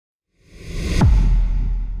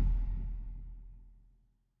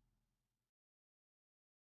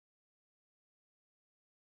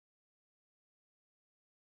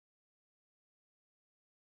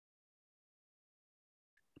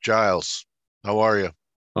Giles. How are you?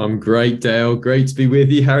 I'm great, Dale. Great to be with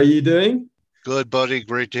you. How are you doing? Good, buddy.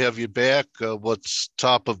 Great to have you back. What's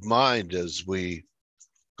top of mind as we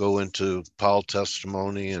go into Powell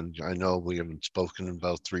testimony? And I know we haven't spoken in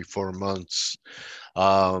about 3-4 months.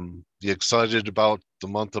 You excited about the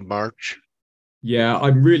month of March? Yeah,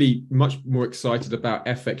 I'm really much more excited about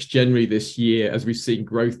FX generally this year as we've seen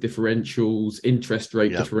growth differentials, interest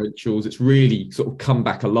rate Yeah. differentials. It's really sort of come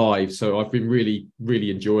back alive. So I've been really, really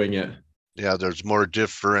enjoying it. Yeah, there's more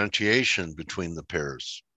differentiation between the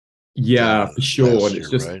pairs Yeah, than for sure. last And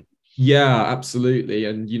it's year, just, right? yeah, absolutely.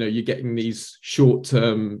 And, you're getting these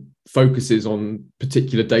short-term focuses on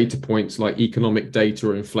particular data points like economic data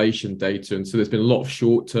or inflation data. And so there's been a lot of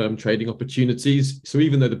short-term trading opportunities. So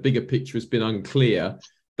even though the bigger picture has been unclear,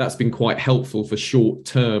 that's been quite helpful for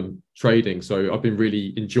short-term trading. So I've been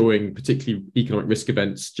really enjoying particularly economic risk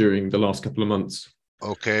events during the last couple of months.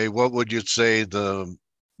 Okay, what would you say the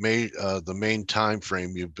main time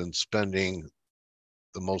frame you've been spending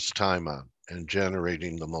the most time on and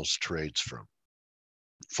generating the most trades from?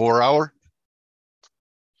 4 hour?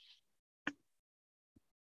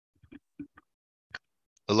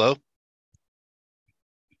 Hello?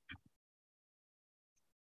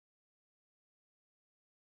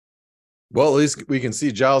 Well, at least we can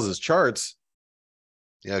see Giles's charts.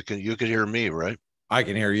 Yeah, you can hear me, right? I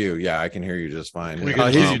can hear you. Yeah, I can hear you just fine. We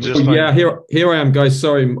can hear you just fine. Yeah, here I am, guys.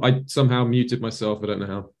 Sorry, I somehow muted myself. I don't know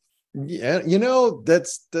how. Yeah,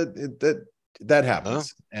 that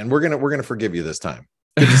happens, and we're gonna forgive you this time.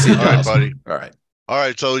 Good to see you, all right, buddy. All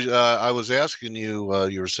right. So I was asking you.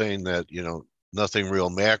 You were saying that nothing real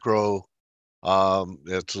macro.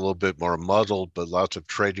 It's a little bit more muddled, but lots of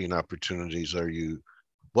trading opportunities.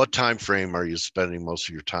 What time frame are you spending most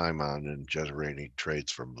of your time on and generating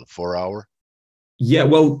trades from? The 4 hour? Yeah,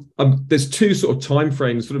 well, there's two sort of time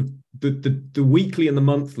frames, sort of the weekly and the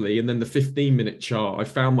monthly, and then the 15-minute chart. I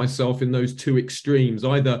found myself in those two extremes,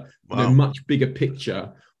 either much bigger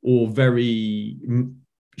picture or very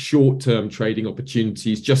short-term trading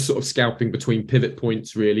opportunities, just sort of scalping between pivot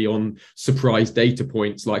points, really, on surprise data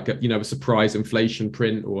points like a surprise inflation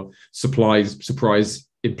print or surprise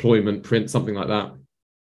employment print, something like that.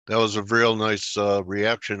 That was a real nice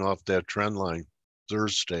reaction off that trend line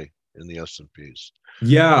Thursday in the S&Ps.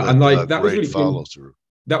 Yeah, and like that was really follow through.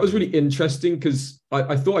 That was really interesting because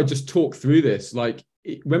I thought I'd just talk through this. Like,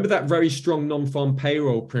 remember that very strong non-farm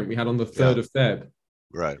payroll print we had on the 3rd of Feb?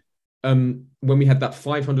 Right. When we had that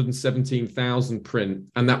 517,000 print,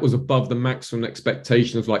 and that was above the maximum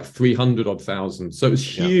expectation of like 300 odd thousand. So it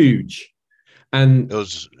was huge. And it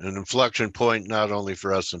was an inflection point not only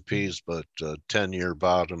for S&Ps, but 10-year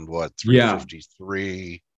bottom,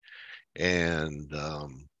 353, and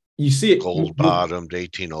you see it gold bottomed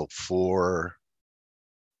 1804.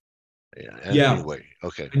 Anyway,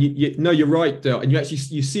 okay. And you're right, Dale. And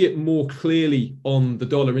you see it more clearly on the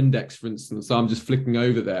dollar index, for instance. So I'm just flicking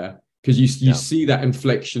over there because you see that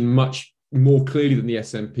inflection much more clearly than the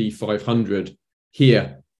S&P 500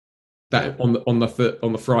 here. That on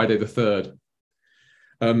the Friday the 3rd.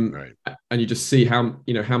 And you just see how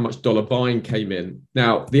much dollar buying came in.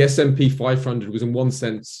 Now the S&P 500 was in one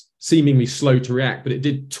sense seemingly slow to react, but it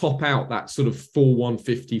did top out that sort of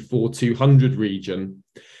 4150, 4200 region.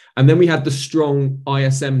 And then we had the strong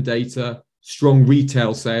ISM data, strong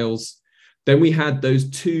retail sales. Then we had those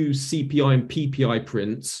two CPI and PPI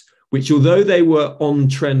prints, which although they were on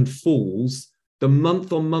trend falls, the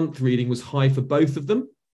month-on-month reading was high for both of them.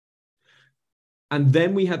 And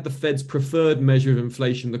then we had the Fed's preferred measure of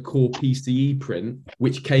inflation, the core PCE print,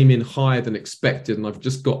 which came in higher than expected. And I've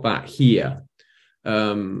just got that here.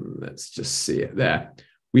 Let's just see it there.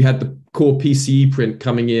 We had the core PCE print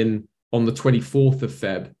coming in on the 24th of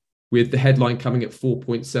Feb, with the headline coming at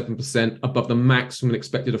 4.7% above the maximum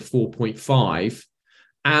expected of 4.5.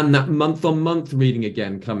 And that month-on-month reading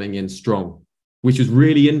again coming in strong, which was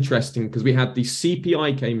really interesting because we had the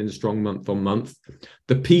CPI came in strong month-on-month,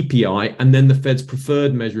 the PPI, and then the Fed's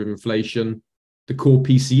preferred measure of inflation, the core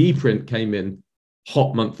PCE print came in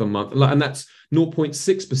hot month-on-month. And that's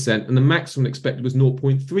 0.6%, and the maximum expected was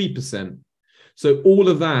 0.3%. So all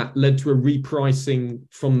of that led to a repricing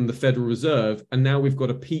from the Federal Reserve, and now we've got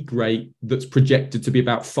a peak rate that's projected to be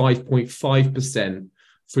about 5.5%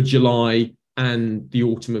 for July and the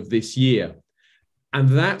autumn of this year. And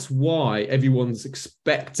that's why everyone's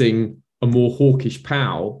expecting a more hawkish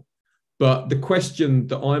Powell. But the question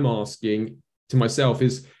that I'm asking to myself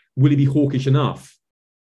is, will he be hawkish enough?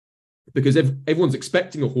 Because everyone's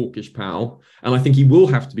expecting a hawkish Powell, and I think he will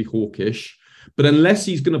have to be hawkish. But unless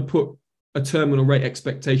he's going to put a terminal rate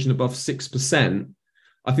expectation above 6%,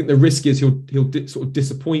 I think the risk is he'll sort of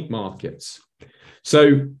disappoint markets.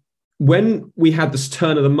 So when we had this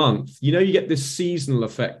turn of the month, you get this seasonal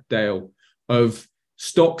effect, Dale, of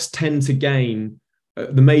stocks tend to gain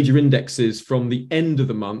the major indexes from the end of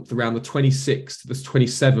the month, around the 26th to the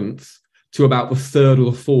 27th, to about the 3rd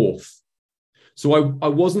or the 4th. So I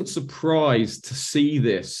wasn't surprised to see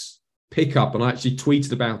this pick up, and I actually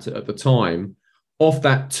tweeted about it at the time, off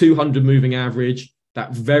that 200 moving average,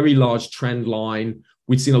 that very large trend line.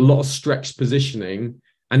 We'd seen a lot of stretched positioning,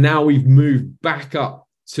 and now we've moved back up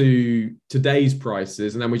to today's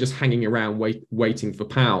prices, and then we're just hanging around waiting for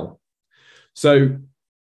Powell. So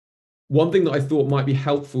one thing that I thought might be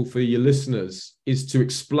helpful for your listeners is to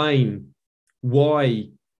explain why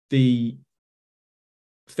the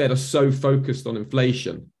Fed are so focused on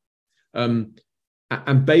inflation.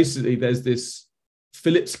 And basically, there's this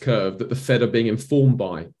Phillips curve that the Fed are being informed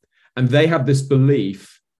by. And they have this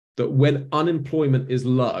belief that when unemployment is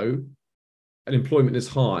low and employment is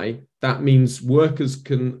high, that means workers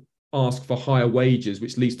can ask for higher wages,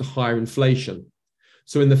 which leads to higher inflation.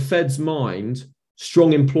 So in the Fed's mind,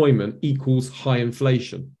 strong employment equals high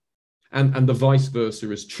inflation. And the vice versa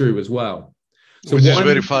is true as well. So which is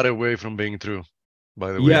very far away from being true,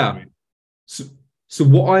 by the way. Yeah. I mean. So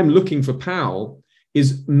what I'm looking for Powell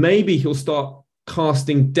is maybe he'll start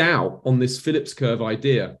casting doubt on this Phillips curve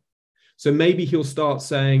idea. So maybe he'll start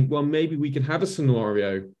saying, well, maybe we can have a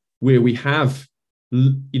scenario where we have,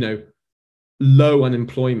 low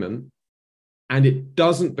unemployment and it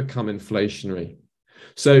doesn't become inflationary.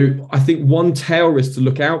 So I think one tail risk to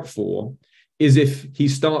look out for is if he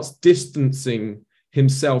starts distancing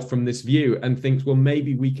himself from this view and thinks, well,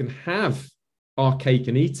 maybe we can have our cake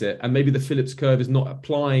and eat it, and maybe the Phillips curve is not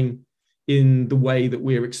applying in the way that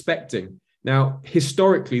we're expecting. Now,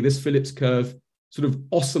 historically, this Phillips curve sort of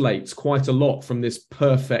oscillates quite a lot from this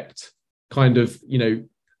perfect kind of,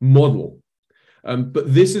 model.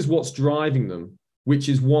 But this is what's driving them, which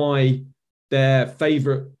is why their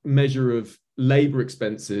favorite measure of labor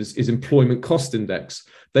expenses is employment cost index.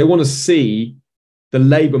 They want to see the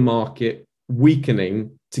labor market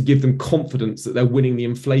weakening to give them confidence that they're winning the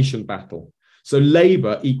inflation battle. So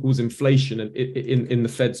labor equals inflation in the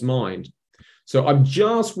Fed's mind. So I'm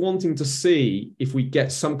just wanting to see if we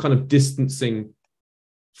get some kind of distancing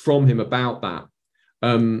from him about that.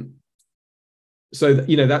 So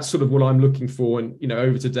that's sort of what I'm looking for, and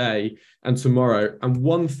over today and tomorrow. And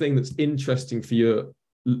one thing that's interesting for your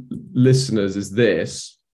listeners is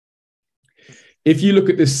this: if you look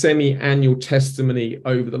at this semi-annual testimony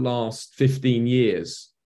over the last 15 years,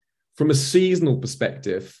 from a seasonal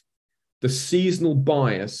perspective, the seasonal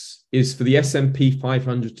bias is for the S&P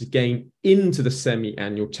 500 to gain into the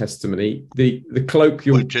semi-annual testimony, the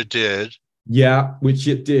colloquial, which it did. Yeah, which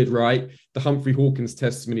it did, right? The Humphrey Hawkins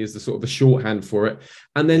testimony is the sort of the shorthand for it.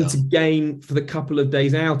 And then to gain for the couple of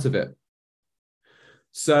days out of it.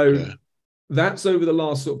 So that's over the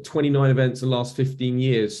last sort of 29 events in the last 15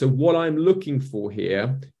 years. So what I'm looking for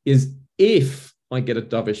here is, if I get a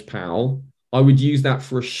dovish Powell, I would use that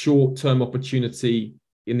for a short-term opportunity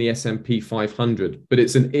in the S&P 500. But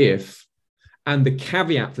it's an if. And the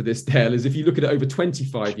caveat for this, Dale, is if you look at it over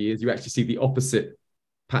 25 years, you actually see the opposite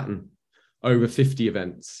pattern. Over 50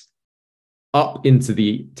 events, up into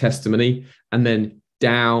the testimony, and then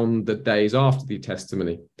down the days after the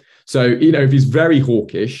testimony. So, if he's very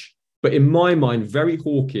hawkish, but in my mind, very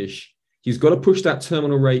hawkish, he's got to push that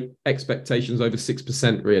terminal rate expectations over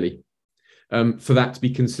 6%, really, for that to be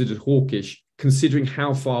considered hawkish, considering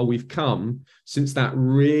how far we've come since that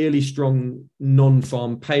really strong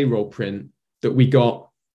non-farm payroll print that we got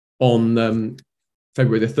on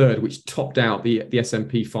February the 3rd, which topped out the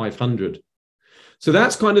S&P 500. So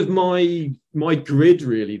that's kind of my grid,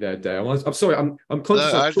 really, there, Dale. I'm sorry, I'm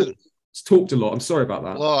conscious I've talked a lot. I'm sorry about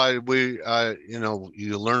that. Well,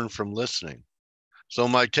 you learn from listening. So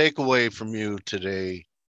my takeaway from you today,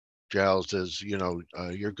 Giles, is you're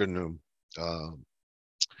going to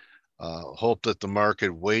hope that the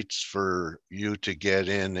market waits for you to get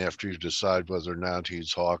in after you decide whether or not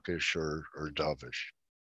he's hawkish or dovish.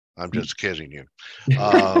 I'm just kidding you.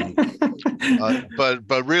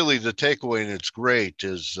 But really the takeaway, and it's great,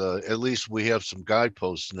 is at least we have some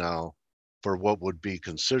guideposts now for what would be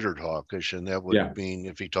considered hawkish. And that would mean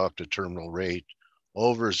if he talked a terminal rate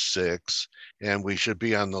over 6, and we should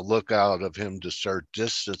be on the lookout of him to start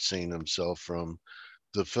distancing himself from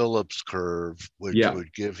the Phillips curve, which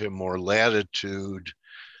would give him more latitude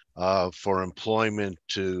for employment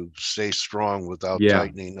to stay strong without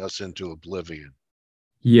tightening us into oblivion.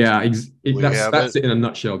 Yeah, that's it in a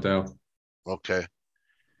nutshell, Dale. Okay.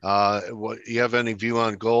 You have any view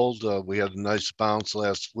on gold? We had a nice bounce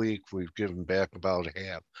last week. We've given back about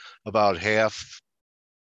half.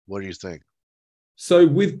 What do you think? So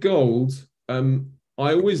with gold, I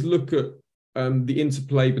always look at the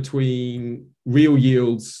interplay between real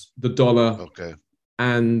yields, the dollar,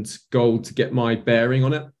 and gold to get my bearing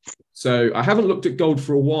on it. So I haven't looked at gold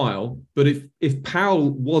for a while, but if Powell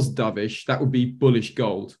was dovish, that would be bullish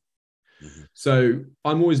gold. Mm-hmm. So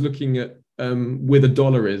I'm always looking at where the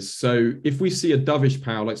dollar is. So if we see a dovish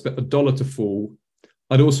Powell, I expect the dollar to fall.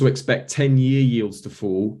 I'd also expect 10-year yields to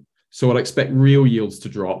fall. So I'd expect real yields to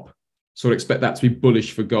drop. So I'd expect that to be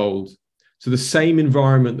bullish for gold. So the same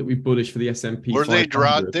environment that we bullish for the S&P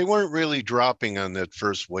 500. They weren't really dropping on that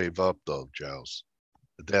first wave up, though, Giles.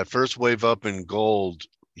 That first wave up in gold,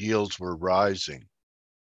 yields were rising.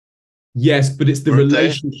 Yes, but it's the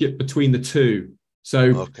relationship between the two.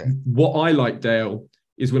 So what I like, Dale,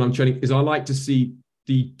 is when I'm trading, is I like to see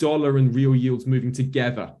the dollar and real yields moving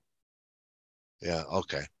together. Yeah,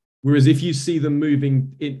 okay. Whereas if you see them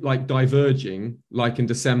moving, like diverging, like in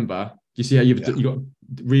December, you see how you've got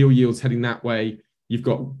real yields heading that way, you've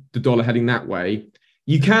got the dollar heading that way.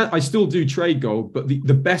 I still do trade gold, but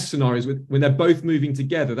the best scenario is when they're both moving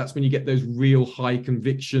together, that's when you get those real high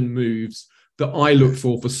conviction moves that I look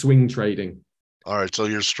for swing trading. All right, so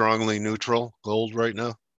you're strongly neutral gold right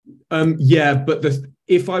now? Yeah, but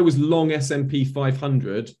if I was long S&P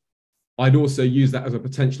 500, I'd also use that as a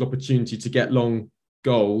potential opportunity to get long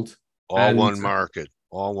gold. All one market,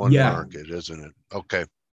 isn't it? Okay.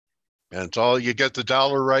 And it's all, you get the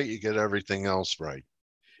dollar right, you get everything else right.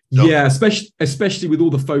 Yeah, especially with all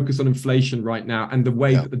the focus on inflation right now and the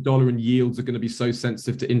way that the dollar and yields are going to be so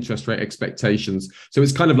sensitive to interest rate expectations. So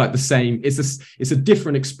it's kind of like the same. It's a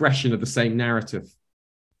different expression of the same narrative.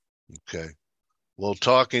 Okay. Well,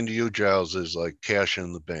 talking to you, Giles, is like cash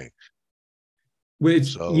in the bank.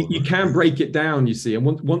 You can break it down, you see, and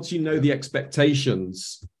once you know the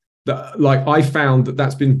expectations, that like I found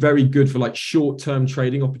that's been very good for like short-term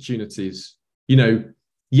trading opportunities. You know,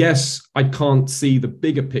 yes, I can't see the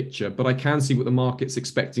bigger picture, but I can see what the market's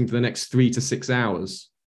expecting for the next 3 to 6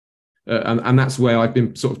 hours. And that's where I've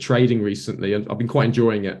been sort of trading recently, and I've been quite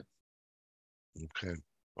enjoying it. Okay.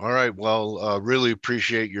 All right. Well, really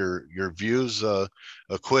appreciate your views. A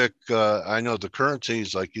quick, I know the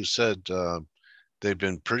currencies, like you said, they've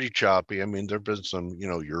been pretty choppy. I mean, there've been some,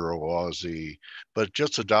 Euro, Aussie, but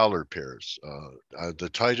just the dollar pairs. The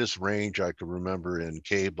tightest range I could remember in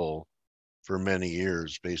cable for many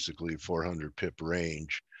years, basically 400 pip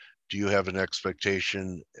range. Do you have an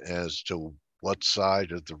expectation as to what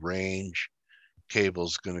side of the range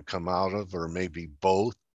cable's going to come out of, or maybe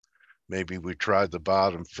both? Maybe we try the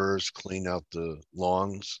bottom first, clean out the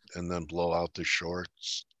longs, and then blow out the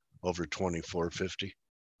shorts over 24.50.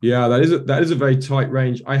 Yeah, that is a very tight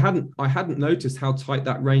range. I hadn't noticed how tight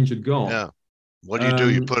that range had gone. Yeah. What do you do?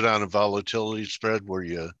 You put on a volatility spread where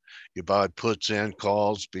you buy puts and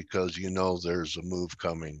calls because there's a move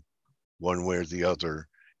coming one way or the other.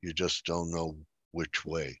 You just don't know which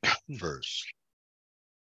way first.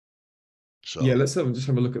 So yeah, let's just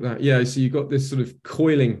have a look at that. Yeah, so you got this sort of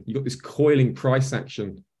coiling price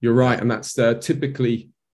action. You're right, and that's typically,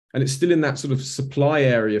 and it's still in that sort of supply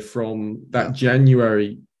area from that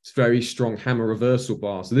January. It's very strong hammer reversal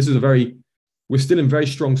bar. So this is we're still in very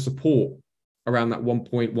strong support around that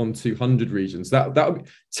 1.1200 regions. That would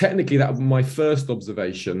technically that would be my first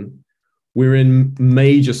observation. We're in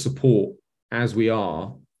major support as we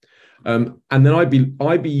are, and then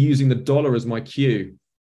I'd be using the dollar as my cue,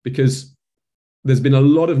 because there's been a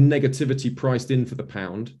lot of negativity priced in for the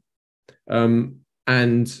pound,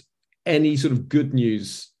 and any sort of good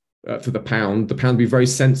news for the pound would be very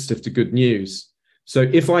sensitive to good news. So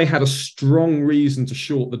if I had a strong reason to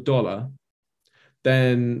short the dollar,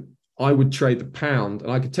 then I would trade the pound.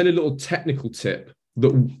 And I could tell you a little technical tip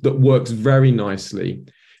that works very nicely,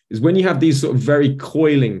 is when you have these sort of very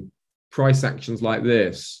coiling price actions like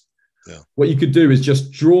this, what you could do is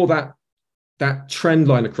just draw that trend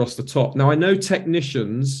line across the top. Now, I know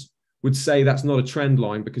technicians would say that's not a trend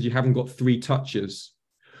line because you haven't got 3 touches.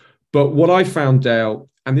 But what I found, Dale,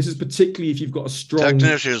 and this is particularly if you've got a strong...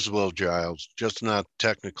 Technicians will, Giles, just not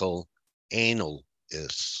technical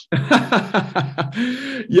anal-ists.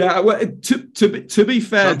 Yeah, well, to be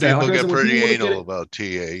fair, some Dale, people get pretty anal about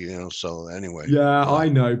TA, so anyway. Yeah, I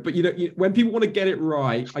know. But, when people want to get it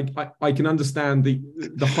right, I can understand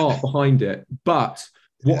the heart behind it. But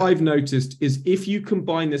what I've noticed is if you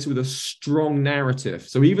combine this with a strong narrative,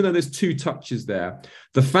 so even though there's 2 touches there,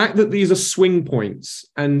 the fact that these are swing points,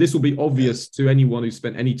 and this will be obvious to anyone who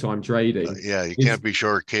spent any time trading. You can't be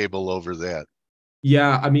short cable over that.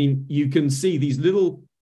 Yeah, I mean, you can see these little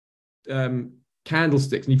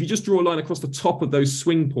candlesticks, and if you just draw a line across the top of those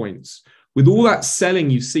swing points, with all that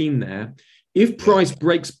selling you've seen there, If price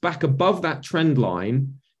breaks back above that trend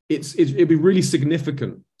line, it'd be really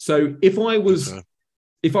significant. So if I was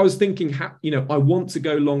thinking, I want to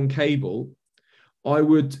go long cable, I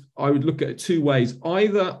would look at it two ways.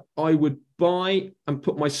 Either I would buy and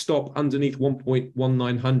put my stop underneath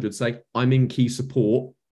 1.1900, say I'm in key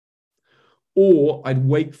support, or I'd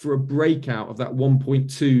wait for a breakout of that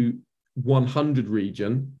 1.2100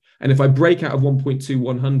 region. And if I break out of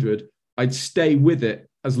 1.2100, I'd stay with it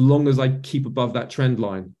as long as I keep above that trend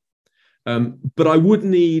line. But I would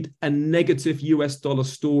need a negative US dollar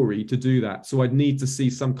story to do that. So I'd need to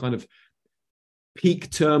see some kind of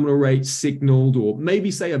peak terminal rate signaled, or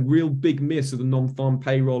maybe say a real big miss of the non-farm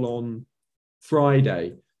payroll on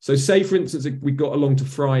Friday. So say, for instance, we got along to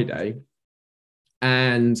Friday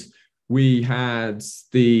and we had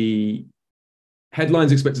the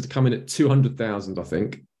headlines expected to come in at 200,000, I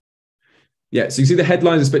think. Yeah, so you see the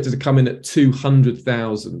headlines expected to come in at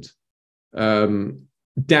 200,000,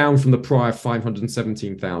 down from the prior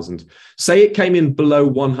 517,000. Say it came in below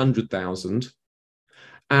 100,000,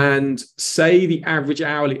 and say the average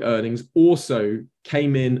hourly earnings also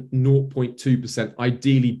came in 0.2%,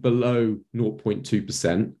 ideally below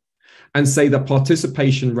 0.2%, and say the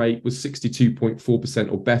participation rate was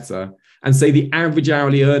 62.4% or better, and say the average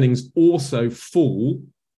hourly earnings also fall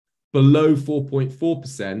below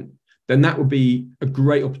 4.4%, then that would be a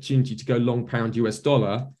great opportunity to go long pound US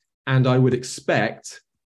dollar. And I would expect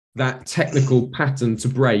that technical pattern to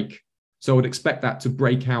break. So I would expect that to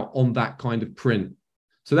break out on that kind of print.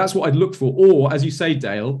 So that's what I'd look for. Or, as you say,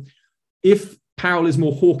 Dale, if Powell is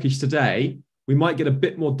more hawkish today, we might get a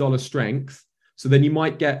bit more dollar strength. So then you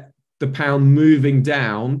might get the pound moving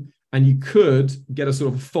down, and you could get a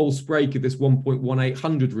sort of false break of this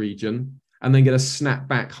 1.1800 region and then get a snap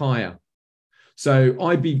back higher. So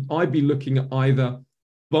I'd be looking at either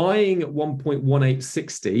buying at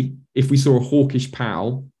 1.1860 if we saw a hawkish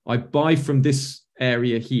Powell. I'd buy from this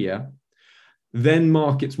area here. Then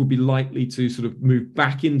markets would be likely to sort of move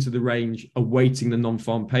back into the range awaiting the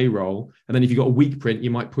non-farm payroll. And then if you've got a weak print, you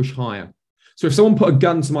might push higher. So if someone put a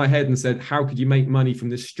gun to my head and said, how could you make money from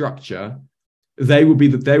this structure? They would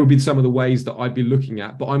be some of the ways that I'd be looking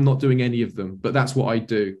at, but I'm not doing any of them. But that's what I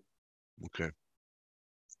do. Okay.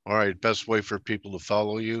 All right. Best way for people to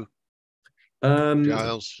follow you,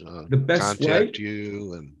 Giles? The best contact way,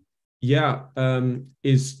 you and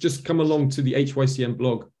is just come along to the HYCM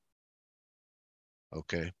blog.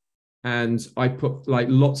 Okay. And I put like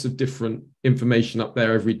lots of different information up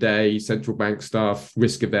there every day, central bank stuff,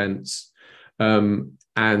 risk events.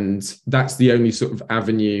 And that's the only sort of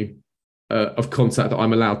avenue of contact that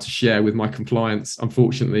I'm allowed to share with my compliance,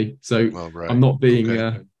 unfortunately. So I'm not being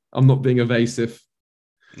evasive.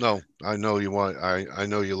 No, I know you want. I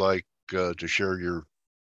know you like to share your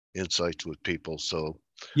insights with people. So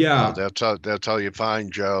yeah, that's how you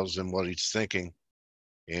find Giles and what he's thinking.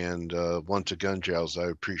 And once again, Giles, I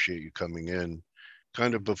appreciate you coming in.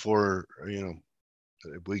 Kind of before,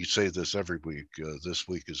 we say this every week. This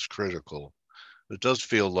week is critical. It does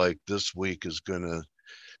feel like this week is going to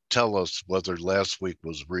tell us whether last week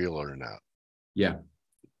was real or not. Yeah.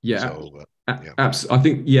 So, absolutely. I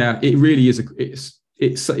think it really is.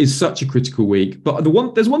 It's such a critical week. But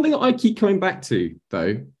there's one thing that I keep coming back to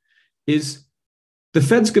though, is the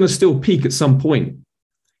Fed's going to still peak at some point.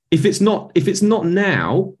 If it's not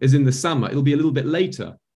now, as in the summer, it'll be a little bit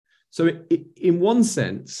later. So in one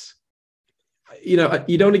sense, you don't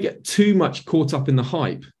want to get too much caught up in the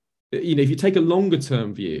hype. If you take a longer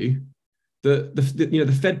term view,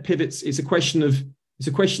 the Fed pivots. It's a question of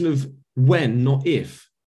when, not if.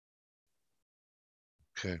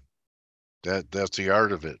 Okay, that's the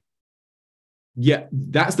art of it. Yeah,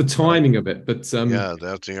 that's the timing of it. But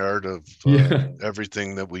that's the art of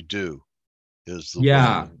everything that we do. Is the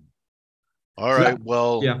when. All right.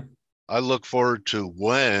 I look forward to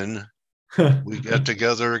when we get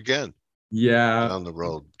together again. Yeah, down the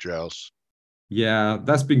road, Giles. Yeah,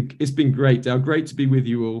 it's been great, Dale. Great to be with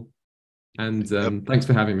you all, and thanks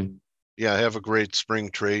for having me. Yeah, have a great spring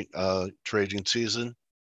trading season,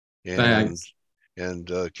 and thanks.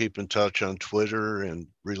 And keep in touch on Twitter. And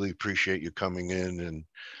really appreciate you coming in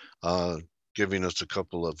and giving us a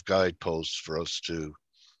couple of guideposts for us to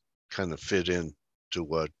kind of fit in to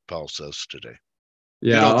what Powell says today.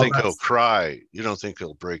 Yeah, you don't think he'll cry? You don't think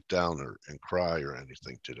he'll break down and cry or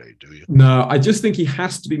anything today, do you? No, I just think he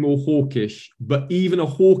has to be more hawkish. But even a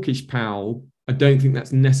hawkish Powell, I don't think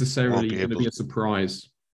that's necessarily going to be a surprise.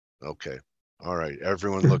 Okay. All right.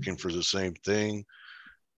 Everyone looking for the same thing.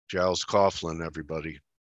 Giles Coghlan, everybody.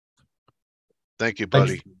 Thank you,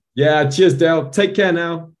 buddy. Thanks. Yeah, cheers, Dale. Take care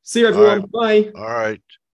now. See you, everyone. All right. Bye. All right.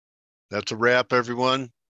 That's a wrap, everyone.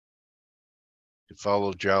 You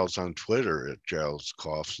follow Giles on Twitter at Giles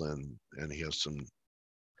Coghlan, and he has some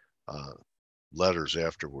letters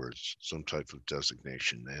afterwards, some type of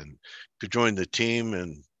designation. And to join the team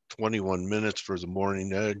in 21 minutes for the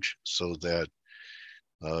morning edge so that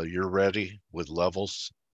you're ready with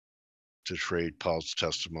levels to trade Powell's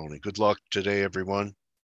testimony. Good luck today, everyone.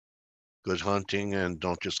 Good hunting, and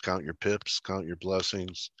don't just count your pips, count your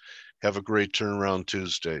blessings. Have a great turnaround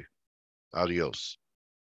Tuesday. Adios.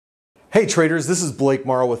 Hey traders, this is Blake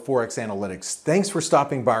Morrow with ForexAnalytix. Thanks for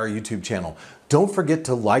stopping by our YouTube channel. Don't forget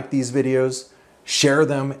to like these videos, share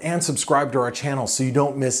them, and subscribe to our channel so you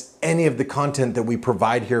don't miss any of the content that we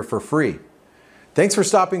provide here for free. Thanks for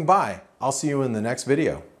stopping by. I'll see you in the next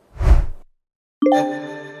video.